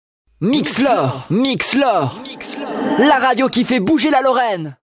MixLor, la radio qui fait bouger la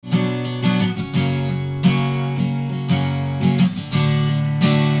Lorraine.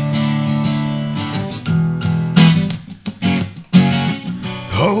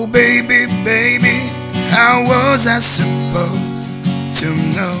 Oh baby, baby, how was I supposed to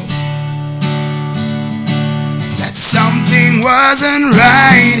know that something wasn't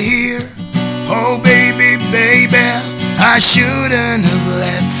right here? Oh baby, baby, I shouldn't have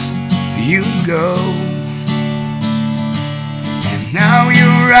let you go. And now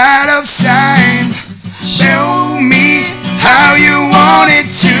you're out of sight. Show me how you want it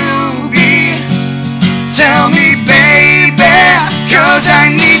to be. Tell me, baby, 'cause I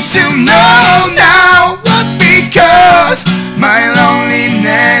need to know now. What? Because my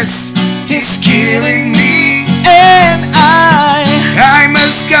loneliness is killing me, and I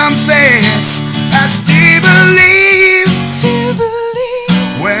must confess, I still believe.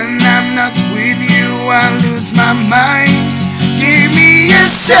 When I'm not with you, I lose my mind. Give me a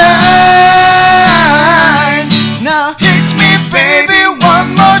sign. Now hit me, baby,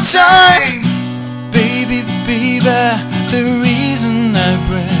 one more time. Baby, baby, the reason I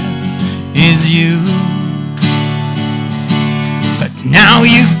breathe is you. But now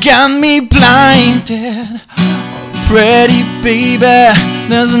you got me blinded. Oh, pretty baby,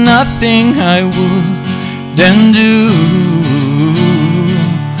 there's nothing I wouldn't do.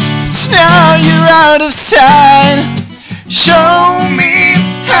 But now you're out of sight. Show me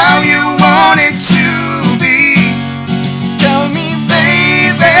how you want it to be. Tell me,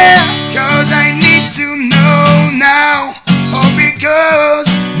 baby, 'cause I need to know now. Oh, because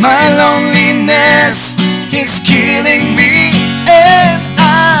my loneliness is killing me, and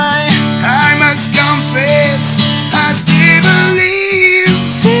I must confess, I still believe.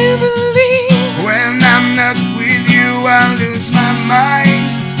 When I'm not with you, I lose my mind.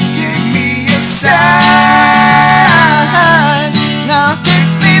 Give me a sign. Now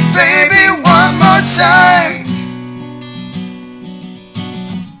hit me, baby, one more time.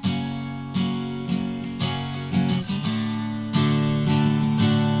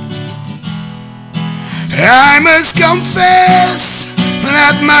 I must confess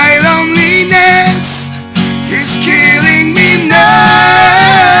that my loneliness